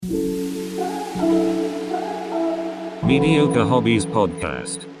Mediocre Hobbies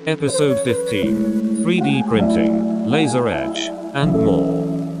Podcast, Episode 15, 3D Printing, Laser Etch, and more.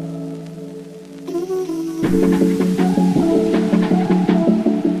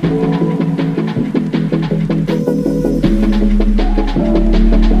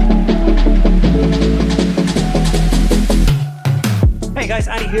 Hey guys,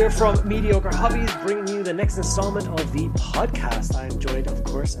 Andy here from Mediocre Hobbies, bringing you the next installment of the podcast. I am joined, of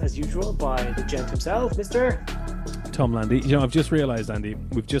course, as usual, by the gent himself, Mr. Tom Landy. You know, I've just realised, Andy,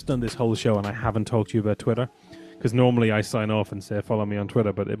 we've just done this whole show and I haven't talked to you about Twitter. Because normally I sign off and say follow me on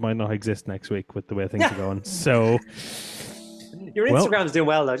Twitter, but it might not exist next week with the way things are going. So Your Instagram's doing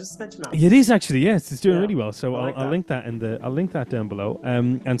well, though. Just mention that. it is actually, yes, it's doing really well. So I like I'll that. link that I'll link that down below.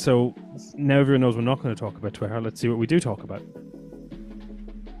 And so now everyone knows we're not going to talk about Twitter. Let's see what we do talk about.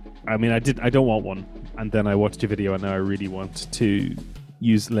 I mean, I don't want one, and then I watched your video, and now I really want to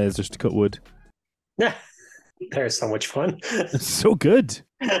use lasers to cut wood. Yeah, they're so much fun. It's so good.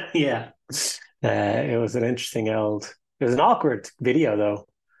 Yeah. It was an it was an awkward video, though,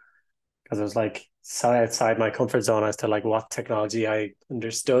 because it was like so outside my comfort zone as to like what technology I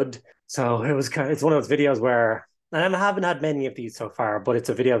understood. So it's one of those videos where, and I haven't had many of these so far, but it's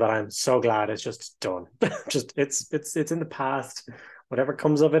a video that I'm so glad it's just done. Just it's in the past. Whatever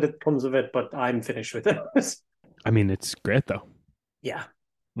comes of it, it comes of it, but I'm finished with it. I mean, it's great, though. Yeah.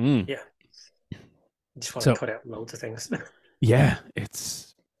 Mm. Yeah. I just want So- to cut out loads of things. Yeah,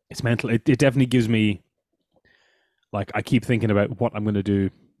 it's mental. It definitely gives me, like, I keep thinking about what I'm going to do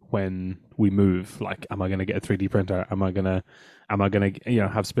when we move. Like, am I going to get a 3D printer? Am I gonna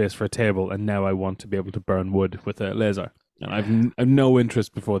have space for a table? And now I want to be able to burn wood with a laser. And I've no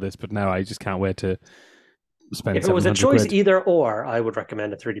interest before this, but now I just can't wait to spend. If it was a 700 choice quid. either or, I would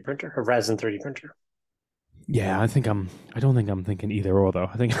recommend a 3D printer, a resin 3D printer. Yeah, I don't think I'm thinking either or though.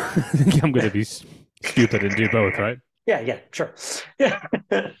 I think I'm going to be stupid and do both, right? Yeah, sure. Yeah.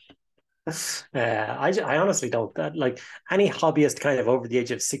 I honestly don't. Like any hobbyist kind of over the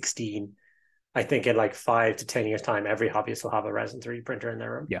age of 16, I think in like 5 to 10 years' time, every hobbyist will have a resin 3D printer in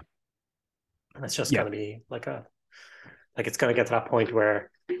their room. Yeah. And it's just going to be it's going to get to that point where,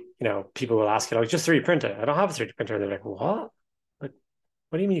 people will ask you, like, just 3D print it. I don't have a 3D printer. And they're like, what? Like,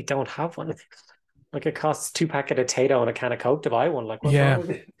 what do you mean you don't have one? Like, it costs 2 packets of Tato and a can of Coke to buy one. Like, what's wrong with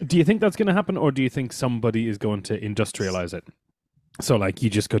it? Do you think that's going to happen, or do you think somebody is going to industrialize it? So, like, you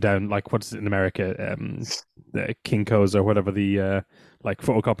just go down, like, what's it in America, the Kinko's or whatever the like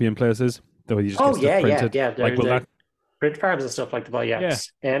photocopying places. The way you just get stuff printed. yeah. Like, will that? Print farms and stuff like that. But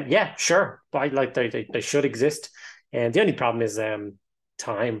yeah, sure. But like they should exist. And the only problem is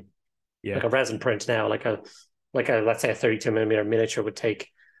time. Yeah. Like a resin print now, like a let's say a 32mm miniature would take,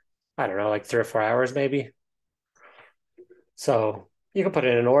 I don't know, like 3 or 4 hours maybe. So you can put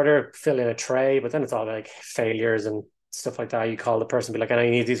it in an order, fill in a tray, but then it's all like failures and stuff like that. You call the person, be like, I know you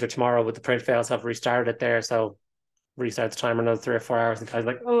need these for tomorrow, but the print fails, so I've restarted it there. So restart the timer another 3 or 4 hours. And the guy's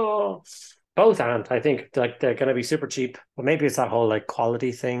like, oh, both aren't. I think like they're going to be super cheap, but maybe it's that whole like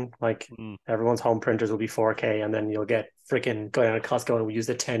quality thing. Like everyone's home printers will be 4K, and then you'll get freaking go down to Costco and we use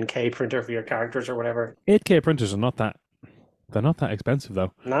the 10K printer for your characters or whatever. 8K printers are not that. They're not that expensive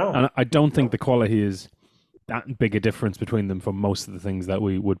though. No, And I don't think the quality is that big a difference between them for most of the things that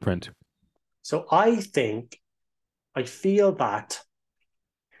we would print. so I feel that,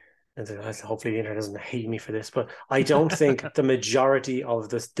 and hopefully the internet doesn't hate me for this, but I don't think the majority of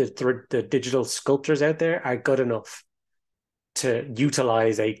the digital sculptures out there are good enough to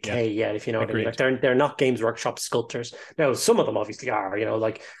utilize 8K yet, if you know what I mean. Agreed. Like they're not Games Workshop sculptors. Now, some of them obviously are,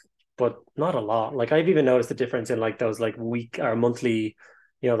 but not a lot. Like I've even noticed the difference in like those like week or monthly,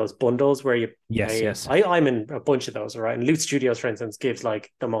 those bundles where you Yes. I'm in a bunch of those, right? And Loot Studios, for instance, gives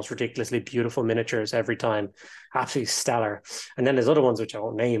like the most ridiculously beautiful miniatures every time. Absolutely stellar. And then there's other ones which I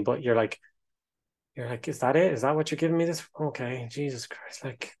won't name, but you're like, is that it? Is that what you're giving me this? Okay, Jesus Christ.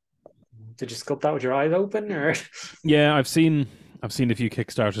 Like, did you sculpt that with your eyes open or? Yeah, I've seen a few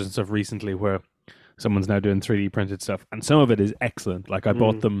Kickstarters and stuff recently where someone's now doing 3D printed stuff, and some of it is excellent. Like I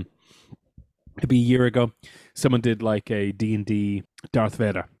bought them maybe a year ago. Someone did like a D&D Darth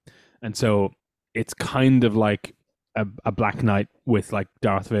Vader, and so it's kind of like a Black Knight with like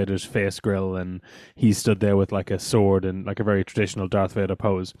Darth Vader's face grill, and he stood there with like a sword and like a very traditional Darth Vader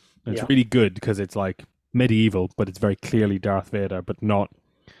pose. And it's really good because it's like medieval, but it's very clearly Darth Vader, but not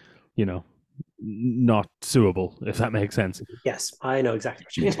suable, if that makes sense. Yes, I know exactly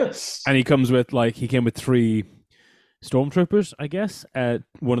what you mean. And he came with 3 stormtroopers, I guess.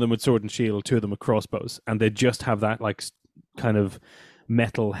 One of them with sword and shield, 2 of them with crossbows, and they just have that like kind of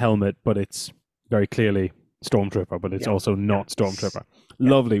metal helmet, but it's very clearly Stormtrooper, but it's also not Stormtrooper.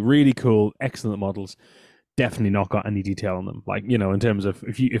 Lovely, really cool, excellent models. definitely not got any detail on them. Like, in terms of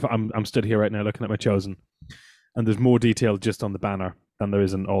if I'm stood here right now looking at my Chosen, and there's more detail just on the banner than there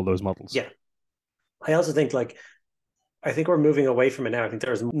is in all those models. Yeah. I also think I think we're moving away from it now. I think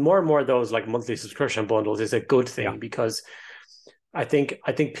there's more and more of those like monthly subscription bundles is a good thing because I think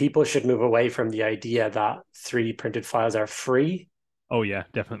people should move away from the idea that 3D printed files are free. Oh yeah,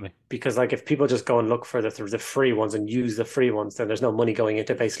 definitely. Because like if people just go and look for the free ones and use the free ones, then there's no money going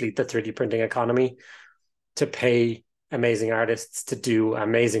into basically the 3D printing economy to pay amazing artists to do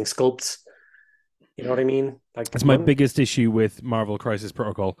amazing sculpts. You know what I mean? Like that's my biggest issue with Marvel Crisis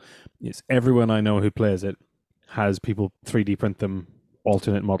Protocol. Is everyone I know who plays it has people 3D print them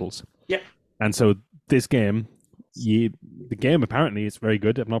alternate models. Yeah. And so this game, the game apparently is very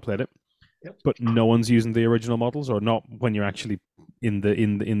good. I've not played it, but no one's using the original models, or not when you're actually in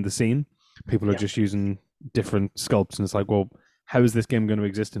the scene. People are just using different sculpts, and it's like, well, how is this game going to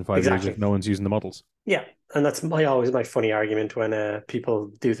exist in 5 years if no one's using the models? Yeah, and that's always my funny argument when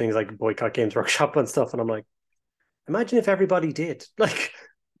people do things like boycott Games Workshop and stuff, and I'm like, imagine if everybody did. Like,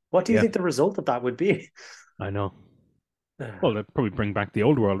 what do you think the result of that would be? I know. Well, they'd probably bring back the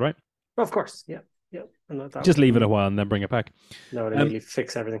old world, right? Well, of course, yeah. Just leave it a while and then bring it back. No, it immediately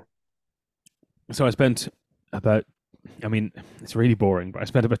fix everything. So I spent it's really boring, but I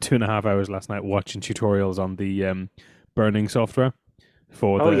spent about 2.5 hours last night watching tutorials on the burning software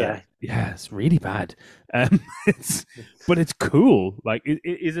for yeah, it's really bad. But it's cool. Like,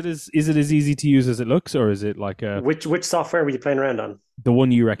 is it as easy to use as it looks, or is it like a which software were you playing around on? The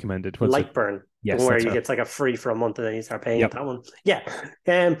one you recommended, Lightburn. Yes, where you get like a free for a month and then you start paying that one. Yeah.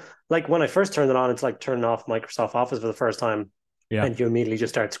 Like when I first turned it on, it's like turning off Microsoft Office for the first time. Yeah. And you immediately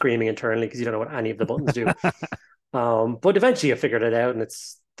just start screaming internally because you don't know what any of the buttons do. But eventually I figured it out and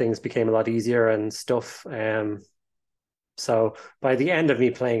things became a lot easier and stuff. So by the end of me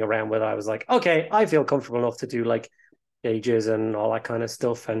playing around with it, I was like, okay, I feel comfortable enough to do like gauges and all that kind of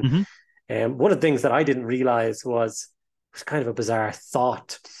stuff. And one of the things that I didn't realize was kind of a bizarre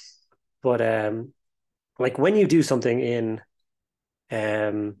thought. But like when you do something in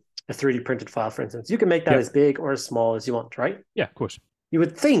a 3D printed file, for instance, you can make that as big or as small as you want, right? Yeah, of course. You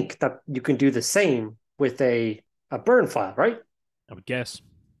would think that you can do the same with a burn file, right? I would guess.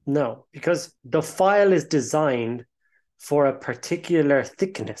 No, because the file is designed for a particular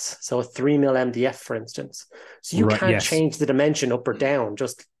thickness. So a 3mm MDF, for instance. So you can't change the dimension up or down,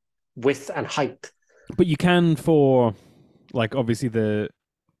 just width and height. But you can for, like, obviously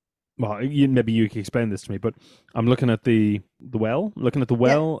maybe you can explain this to me, but I'm looking at the well,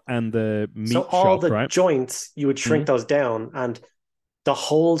 and the meat shop, so all the right? joints, you would shrink those down, and the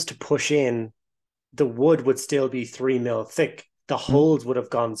holes to push in, the wood would still be 3mm thick. The holes would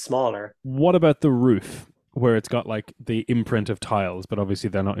have gone smaller. What about the roof, where it's got like the imprint of tiles, but obviously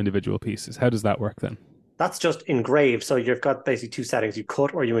they're not individual pieces? How does that work then? That's just engraved. So you've got basically two settings: you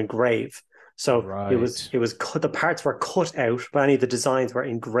cut or you engrave. So it was cut. The parts were cut out, but any of the designs were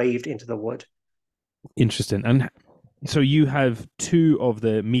engraved into the wood. Interesting. And so you have two of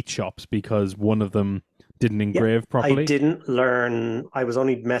the meat shops because one of them didn't engrave properly? I didn't learn. I was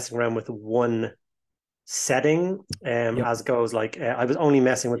only messing around with one setting as goes. Like I was only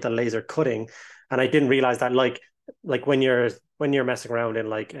messing with the laser cutting, and I didn't realize that like when you're messing around in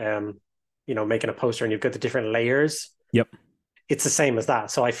like making a poster and you've got the different layers. Yep. It's the same as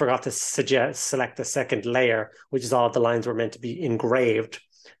that. So I forgot to select the second layer, which is all the lines were meant to be engraved.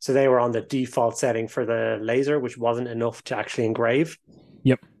 So they were on the default setting for the laser, which wasn't enough to actually engrave.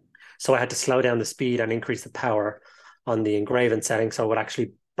 Yep. So I had to slow down the speed and increase the power on the engraving setting, so it would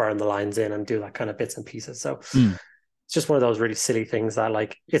actually burn the lines in and do that kind of bits and pieces. So it's just one of those really silly things that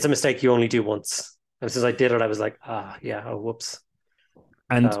like it's a mistake you only do once. And since I did it, I was like, whoops.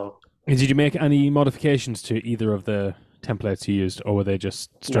 And did you make any modifications to either of the templates you used, or were they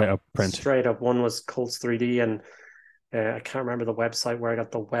just straight up print? Straight up. One was Colts 3D, and I can't remember the website where I got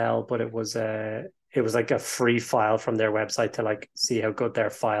the well, but it was like a free file from their website to like see how good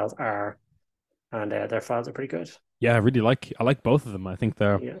their files are, and their files are pretty good. Yeah, I like both of them. I think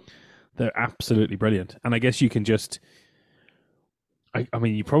they're absolutely brilliant. And I guess you can just, I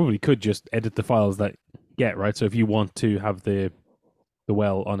mean, you probably could just edit the files that get right. So if you want to have the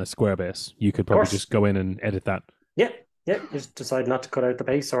well on a square base, you could probably just go in and edit that. Yeah, just decide not to cut out the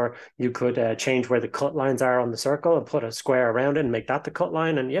base, or you could change where the cut lines are on the circle and put a square around it and make that the cut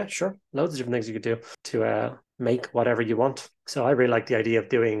line. And yeah, sure, loads of different things you could do to make whatever you want. So I really like the idea of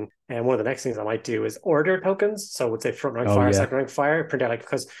doing, and one of the next things I might do is order tokens. So I would say front rank fire, second rank fire, print out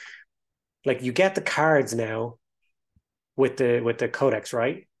because like you get the cards now with the codex,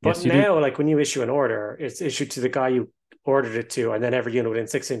 right? But now, like when you issue an order, it's issued to the guy you ordered it to, and then every unit within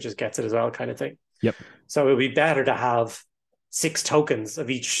 6 inches gets it as well, kind of thing. Yep. So it would be better to have 6 tokens of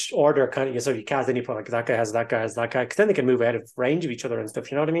each order, kind of. So you cast, then you put like that guy has that guy has that guy, because then they can move out of range of each other and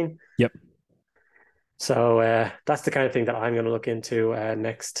stuff. You know what I mean? Yep. So that's the kind of thing that I'm going to look into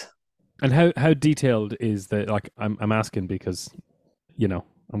next. And how detailed is the, like, I'm asking because,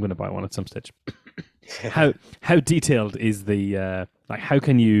 I'm going to buy one at some stage. How detailed is the like, how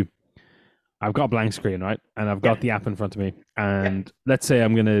can you, I've got a blank screen, right? And I've got the app in front of me, and let's say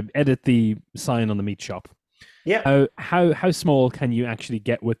I'm going to edit the sign on the meat shop. Yeah. How small can you actually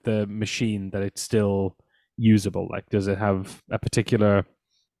get with the machine that it's still usable? Like, does it have a particular,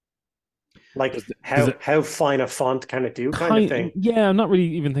 like how fine a font can it do, kind of thing? Yeah, I'm not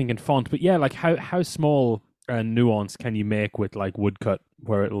really even thinking font, but yeah, like how small nuance can you make with like woodcut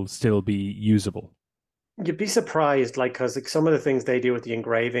where it'll still be usable? You'd be surprised, like, because like some of the things they do with the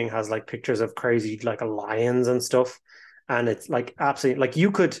engraving has like pictures of crazy like lions and stuff, and it's like absolutely like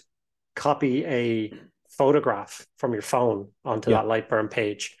you could copy a photograph from your phone onto that Lightburn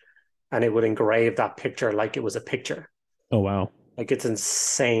page, and it would engrave that picture like it was a picture. Oh wow! Like, it's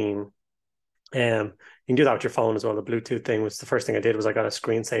insane. You can do that with your phone as well. The Bluetooth thing was the first thing I did. Was I got a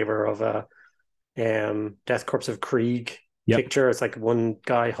screensaver of a Death Corpse of Krieg picture. It's like one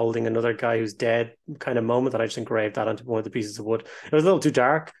guy holding another guy who's dead kind of moment, that I just engraved that onto one of the pieces of wood. It was a little too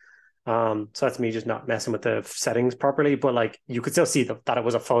dark, so that's me just not messing with the settings properly, but like you could still see that it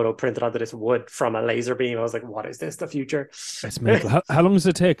was a photo printed onto this wood from a laser beam. I was like, what is this, the future? It's mental. How long does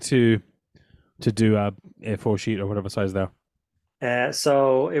it take to do a A4 sheet or whatever size there?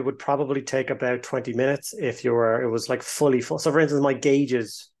 So it would probably take about 20 minutes if it was like fully full. So for instance, my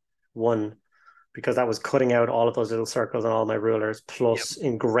gauges one, because that was cutting out all of those little circles and all my rulers, plus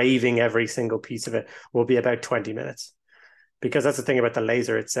engraving every single piece of it, will be about 20 minutes. Because that's the thing about the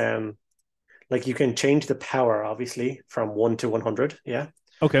laser. It's like you can change the power, obviously, from 1 to 100. Yeah.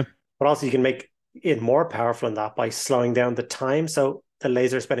 Okay. But also you can make it more powerful than that by slowing down the time. So the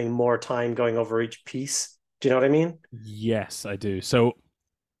laser is spending more time going over each piece. Do you know what I mean? Yes, I do. So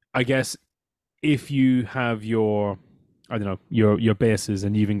I guess if you have your, I don't know, your bases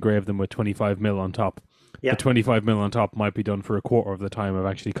and you've engraved them with 25 mil on top, the 25 mil on top might be done for a quarter of the time of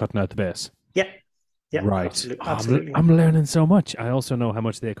actually cutting out the base. Yeah. Yeah, right. Absolutely. I'm learning so much. I also know how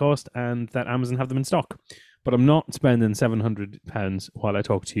much they cost and that Amazon have them in stock. But I'm not spending £700 while I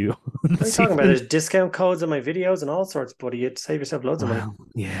talk to you. What are you talking about? There's discount codes on my videos and all sorts, buddy. You'd save yourself loads of money.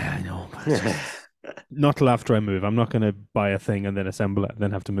 Yeah, I know. Not till after I move. I'm not going to buy a thing and then assemble it and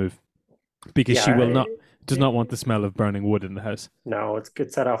then have to move. Because she does not want the smell of burning wood in the house. No, it's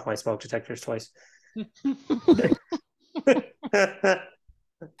good. Set off my smoke detectors twice.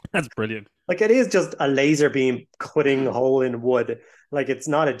 That's brilliant. Like, it is just a laser beam cutting a hole in wood. Like, it's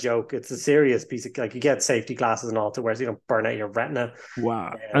not a joke. It's a serious piece of, like, you get safety glasses and all to wear so you don't burn out your retina.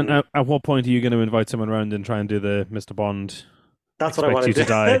 Wow. And at what point are you going to invite someone around and try and do the Mr. Bond? That's what I want to do.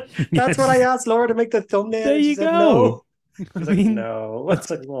 Die. That's what I asked Laura to make the thumbnail. There you go. No. She's like, no. That's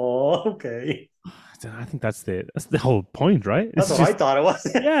like, oh, okay. I think that's the whole point, right? That's what I thought it was.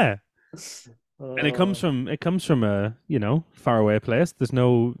 Yeah. And it comes from a faraway place. There's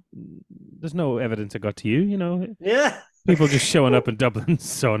no evidence it got to you. Yeah. People just showing up in Dublin,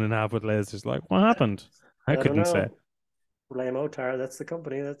 sewn in half with lasers. Like, what happened? I couldn't say. Blame Otar. That's the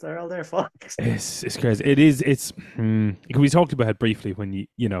company. That's all their fault. It's crazy. It is. It's. We talked about it briefly when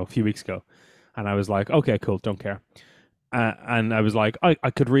a few weeks ago, and I was like, okay, cool, don't care. And I was like,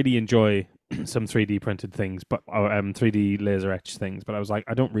 I could really enjoy some 3D printed things, but 3D laser etch things, but I was like,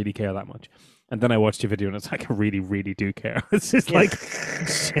 I don't really care that much. And then I watched your video, and it's like, I really, really do care. It's just like,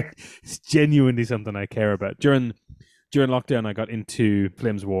 it's genuinely something I care about. During lockdown, I got into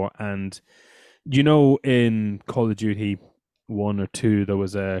Flames of War, and in Call of Duty 1 or 2, there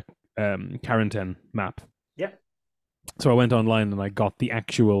was a Quarantine map. Yeah. So I went online and I got the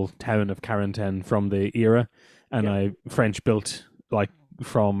actual town of Quarantine from the era, and I French built, like,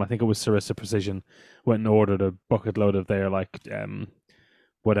 from, I think it was Sarissa Precision, went and ordered a bucket load of their, like,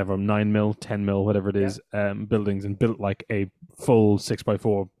 whatever, 9mm, 10mm, whatever it is, buildings, and built like a full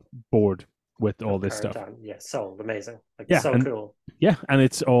 6x4 board with all this stuff. Yeah, so amazing. Like, cool. Yeah, and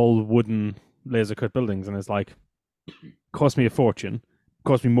it's all wooden laser cut buildings, and it's like, cost me a fortune,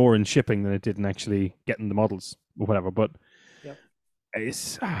 cost me more in shipping than it did in actually getting the models or whatever, but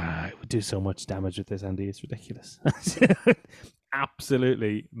it would do so much damage with this, Andy. It's ridiculous.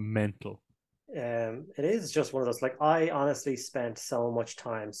 Absolutely mental. It is just one of those, like, I honestly spent so much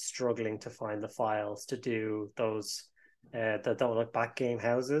time struggling to find the files to do those that don't look back game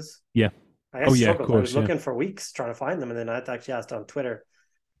houses. Yeah. I struggled. I was looking for weeks trying to find them, and then I actually asked on Twitter,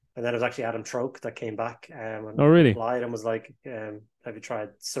 and then it was actually Adam Troke that came back and really? replied and was like, have you tried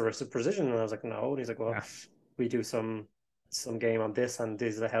Sarissa Precision? And I was like, no. And he's like, well, Yeah. we do some game on this, and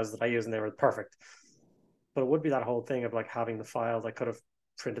these are the houses that I use, and they were perfect. But it would be that whole thing of like having the files. I could have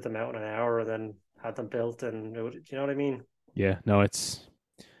printed them out in an hour and then had them built, and it would, you know what I mean? Yeah, no, it's.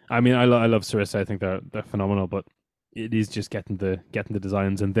 I mean, I love Sarissa. I think they're phenomenal, but it is just getting the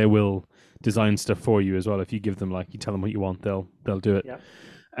designs, and they will design stuff for you as well. If you give them like you tell them what you want, they'll do it. Yeah.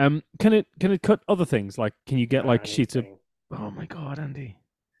 Can it cut other things? Like, can you get like sheets of? Anything. Oh my god, Andy!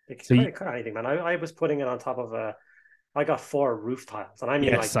 It So can cut anything, man. I was putting it on top of I got 4 roof tiles, and I mean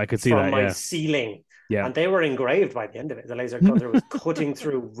yes, like I could see from that. my Yeah, ceiling, yeah. and they were engraved by the end of it. The laser cutter was cutting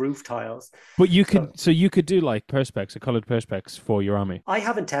through roof tiles. But you could, so you could do like perspex, or colored perspex for your army. I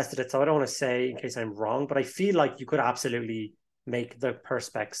haven't tested it, so I don't want to say in case I'm wrong, but I feel like you could absolutely make the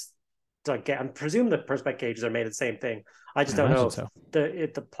perspex. Like, I presume the perspex gauges are made of the same thing. I just I don't know imagine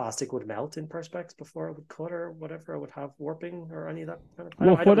if the plastic would melt in perspex before it would cut or whatever. It would have warping or any of that kind of.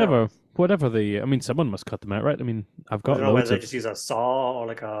 Well, I don't know. whatever the. I mean, someone must cut them out, right? I mean, I've I got don't know whether loads they of. just use a saw or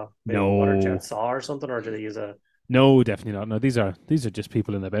like maybe a No, water jet saw or something, or do they use a? no, definitely not. No, these are just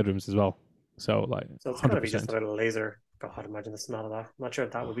people in their bedrooms as well. So like, So it's got to be just 100%. a little laser. God, imagine the smell of that. I'm not sure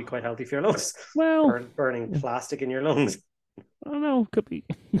if that would be quite healthy for your lungs. Well, Burning plastic in your lungs. I don't know. Could be,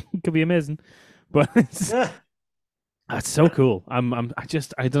 could be amazing, but it's so cool. I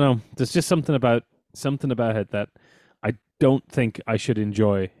don't know. There's just something about it that I don't think I should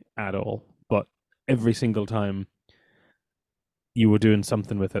enjoy at all. But every single time you were doing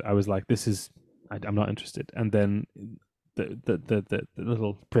something with it, I was like, "This is, I'm not interested." And then the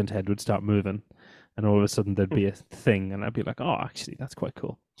little print head would start moving, and all of a sudden there'd be a thing, and I'd be like, "Oh, actually, that's quite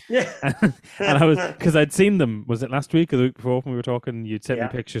cool." Yeah. And I was, because I'd seen them. Was it last week or the week before when we were talking? You'd sent me Yeah.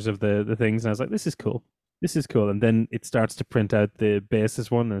 pictures of the things, and I was like, "This is cool. This is cool." And then it starts to print out the basis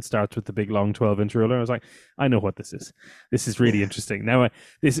one, and it starts with the big long 12-inch ruler. I was like, "I know what this is. This is really interesting." Now,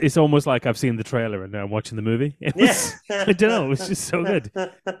 it's almost like I've seen the trailer and now I'm watching the movie. It was, I don't know, it was just so good.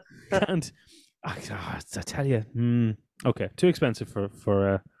 And I tell you, okay, too expensive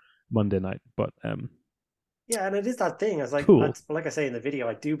for Monday night, but Yeah, and it is that thing. It's like cool. like I say in the video,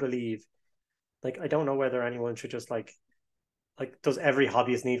 I do believe, like, I don't know whether anyone should just like does every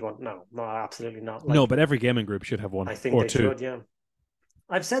hobbyist need one? No, absolutely not. Like, No, but every gaming group should have one I think or they two. should. Yeah,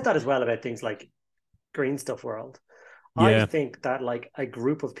 I've said that as well about things like Green Stuff World. I Yeah, think that like a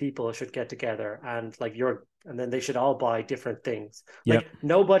group of people should get together and and then they should all buy different things. yeah. Like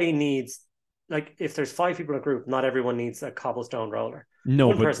nobody needs, like, if there's 5 people in a group, not everyone needs a cobblestone roller. No,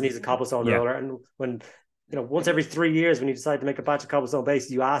 One but person needs a cobblestone yeah. roller, and when once every 3 years when you decide to make a batch of cobblestone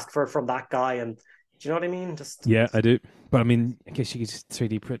base, you ask for it from that guy, and do you know what I mean? Just Yeah, I do. But I mean, I guess you could just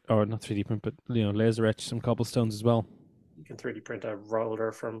 3D print, or not 3D print, but laser etch some cobblestones as well. you can 3D print a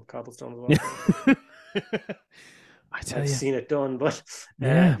roller from cobblestone as well. I tell I've you, seen it done, but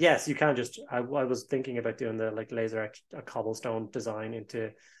yeah, yes, you can just. I was thinking about doing the like laser etch a cobblestone design into.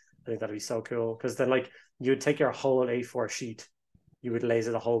 I think that'd be so cool because then like you would take your whole A4 sheet, you would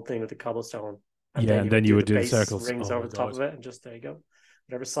laser the whole thing with the cobblestone, and yeah, and then you would do the base circles. rings Oh over my the top God. of it, and just there you go,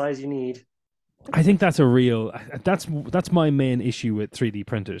 whatever size you need. I think that's a real. That's my main issue with 3D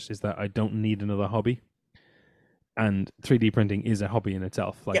printers is that I don't need another hobby, and 3D printing is a hobby in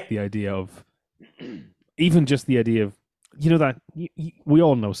itself. Like Yeah. the idea of, even just the idea of, that we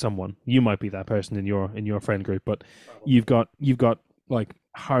all know someone. You might be that person in your friend group, but you've got like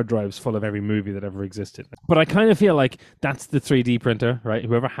hard drives full of every movie that ever existed. But I kind of feel like that's the 3D printer, right?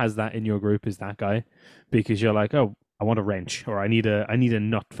 Whoever has that in your group is that guy, because you're like, oh, I want a wrench, or I need a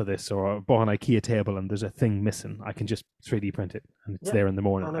nut for this, or I bought an IKEA table and there's a thing missing. I can just 3D print it and it's there in the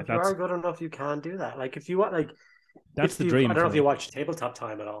morning. And Like, if you are good enough, you can do that. Like if you want, like that's the dream. I don't know for if me. you watch Tabletop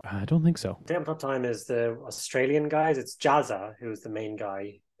Time at all. I don't think so. Tabletop Time is the Australian guys. It's Jazza, who's the main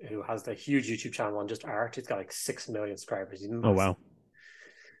guy who has the huge YouTube channel on just art. He's got like 6 million subscribers. He's massive. Oh wow.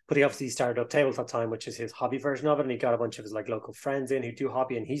 But he obviously started up Tabletop Time, which is his hobby version of it, and he got a bunch of his like local friends in who do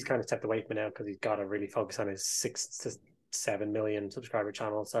hobby, and he's kind of stepped away from it now because he's got to really focus on his 6 to 7 million subscriber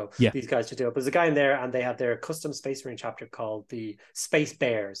channel. So yeah, these guys should do it. But there's a guy in there, and they have their custom Space Marine chapter called the Space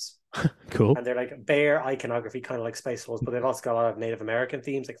Bears. Cool. And they're like bear iconography, kind of like Space Wolves, but they've also got a lot of Native American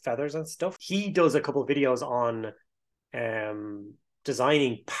themes, like feathers and stuff. He does a couple of videos on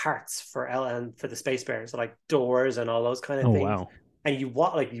designing parts for for the Space Bears, so like doors and all those kind of things. Wow. And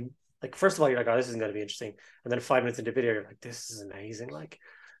first of all, you're like, oh, this is going to be interesting. And then 5 minutes into the video, you're like, this is amazing. Like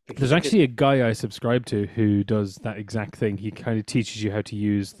there's actually a guy I subscribe to who does that exact thing. He kind of teaches you how to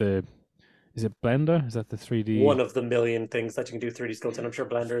use is it Blender? Is that the 3D? One of the million things that you can do 3D sculpting. And I'm sure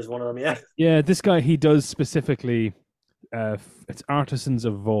Blender is one of them. Yeah. Yeah, this guy, he does specifically, it's Artisans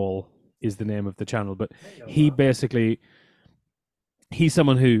of Vol is the name of the channel, but he basically he's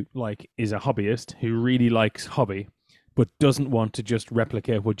someone who like is a hobbyist who really likes hobby, but doesn't want to just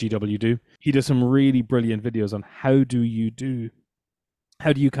replicate what GW do. He does some really brilliant videos on how do you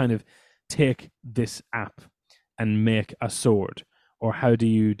kind of take this app and make a sword, or how do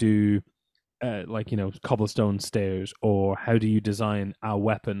you do cobblestone stairs, or how do you design a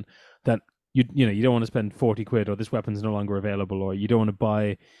weapon that you don't want to spend 40 quid, or this weapon's no longer available, or you don't want to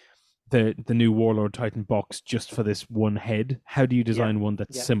buy the new Warlord Titan box just for this one head. How do you design one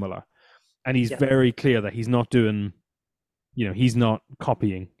that's similar? And he's very clear that he's not doing, he's not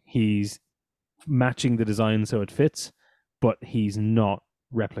copying. He's matching the design so it fits, but he's not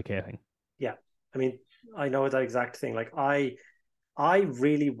replicating. Yeah. I mean, I know that exact thing. Like I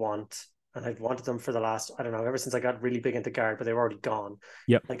really want, and I've wanted them for the last, I don't know, ever since I got really big into Guard, but they were already gone.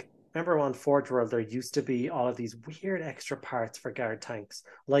 Yep. Like, remember on Forge World, there used to be all of these weird extra parts for Guard tanks,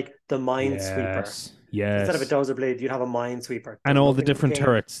 like the Minesweeper. Yes. Instead of a Dozer Blade, you'd have a Minesweeper. And all the different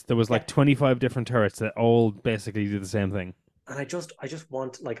turrets. There was like 25 different turrets that all basically do the same thing. And I just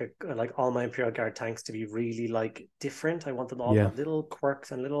want like all my Imperial Guard tanks to be really like different. I want them all to have little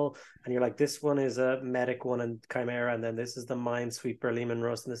quirks and and you're like, this one is a medic one and Chimera, and then this is the Minesweeper, Lehman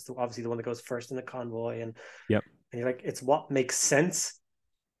Russ, and this is obviously the one that goes first in the convoy. And you're like, it's what makes sense.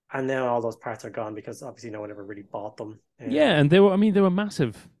 And now all those parts are gone because obviously no one ever really bought them. And they were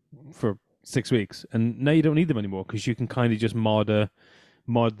massive for 6 weeks, and now you don't need them anymore because you can kind of just mod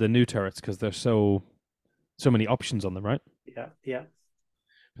the new turrets because there's so many options on them, right? Yeah.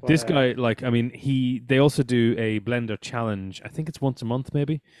 But this guy, they also do a Blender challenge. I think it's once a month,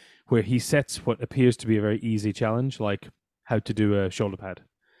 maybe, where he sets what appears to be a very easy challenge, like how to do a shoulder pad,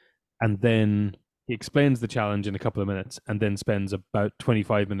 and then he explains the challenge in a couple of minutes, and then spends about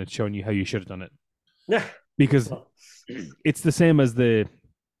 25 minutes showing you how you should have done it. Yeah, because it's the same as the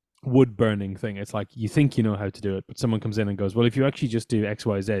wood burning thing. It's like you think you know how to do it, but someone comes in and goes, well, if you actually just do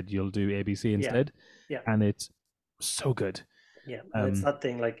XYZ, you'll do ABC instead. And it's so good. And it's that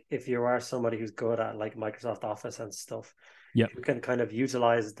thing, like if you are somebody who's good at like Microsoft Office and stuff, you can kind of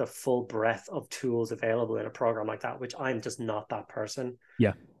utilize the full breadth of tools available in a program like that, which I'm just not that person.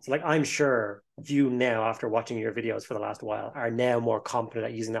 So like, I'm sure you now, after watching your videos for the last while, are now more competent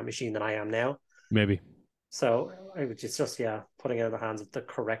at using that machine than I am now. Maybe. So it's just putting it in the hands of the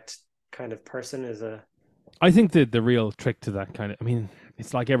correct kind of person is I think that the real trick to that kind of, I mean,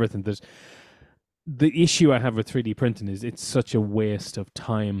 it's like everything. There's the issue I have with 3D printing is it's such a waste of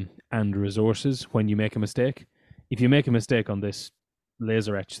time and resources when you make a mistake. If you make a mistake on this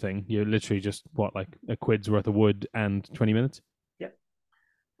laser etch thing, you're literally just like a quid's worth of wood and 20 minutes.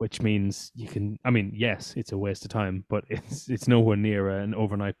 Which means you can, I mean, yes, it's a waste of time, but it's nowhere near an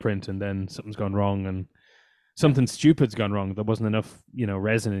overnight print and then something's gone wrong and something stupid's gone wrong. There wasn't enough,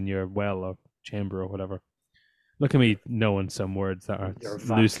 resin in your well or chamber or whatever. Look at me knowing some words that are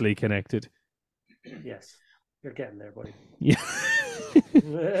loosely connected. Yes, you're getting there, buddy. Yeah.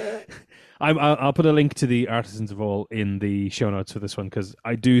 I'll put a link to the Artisans of All in the show notes for this one because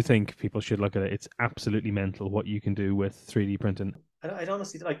I do think people should look at it. It's absolutely mental what you can do with 3D printing. I'd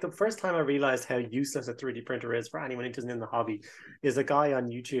honestly, like, the first time I realized how useless a 3D printer is for anyone who isn't in the hobby is a guy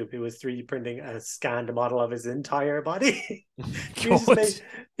on YouTube who was 3D printing a scanned model of his entire body.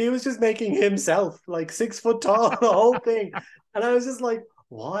 He was just making himself like 6 foot tall, the whole thing. And I was just like,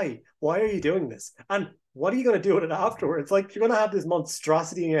 why? Why are you doing this? And what are you going to do with it afterwards? Like, you're going to have this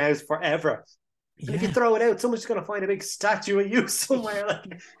monstrosity in your house forever. And if you throw it out, someone's going to find a big statue of you somewhere.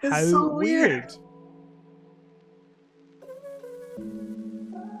 Like, it's how so weird.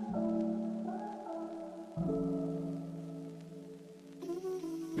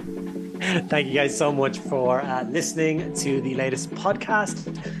 Thank you guys so much for listening to the latest podcast.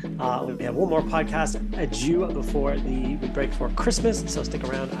 We have one more podcast due before we break for Christmas, so stick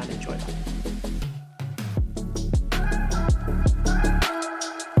around and enjoy that.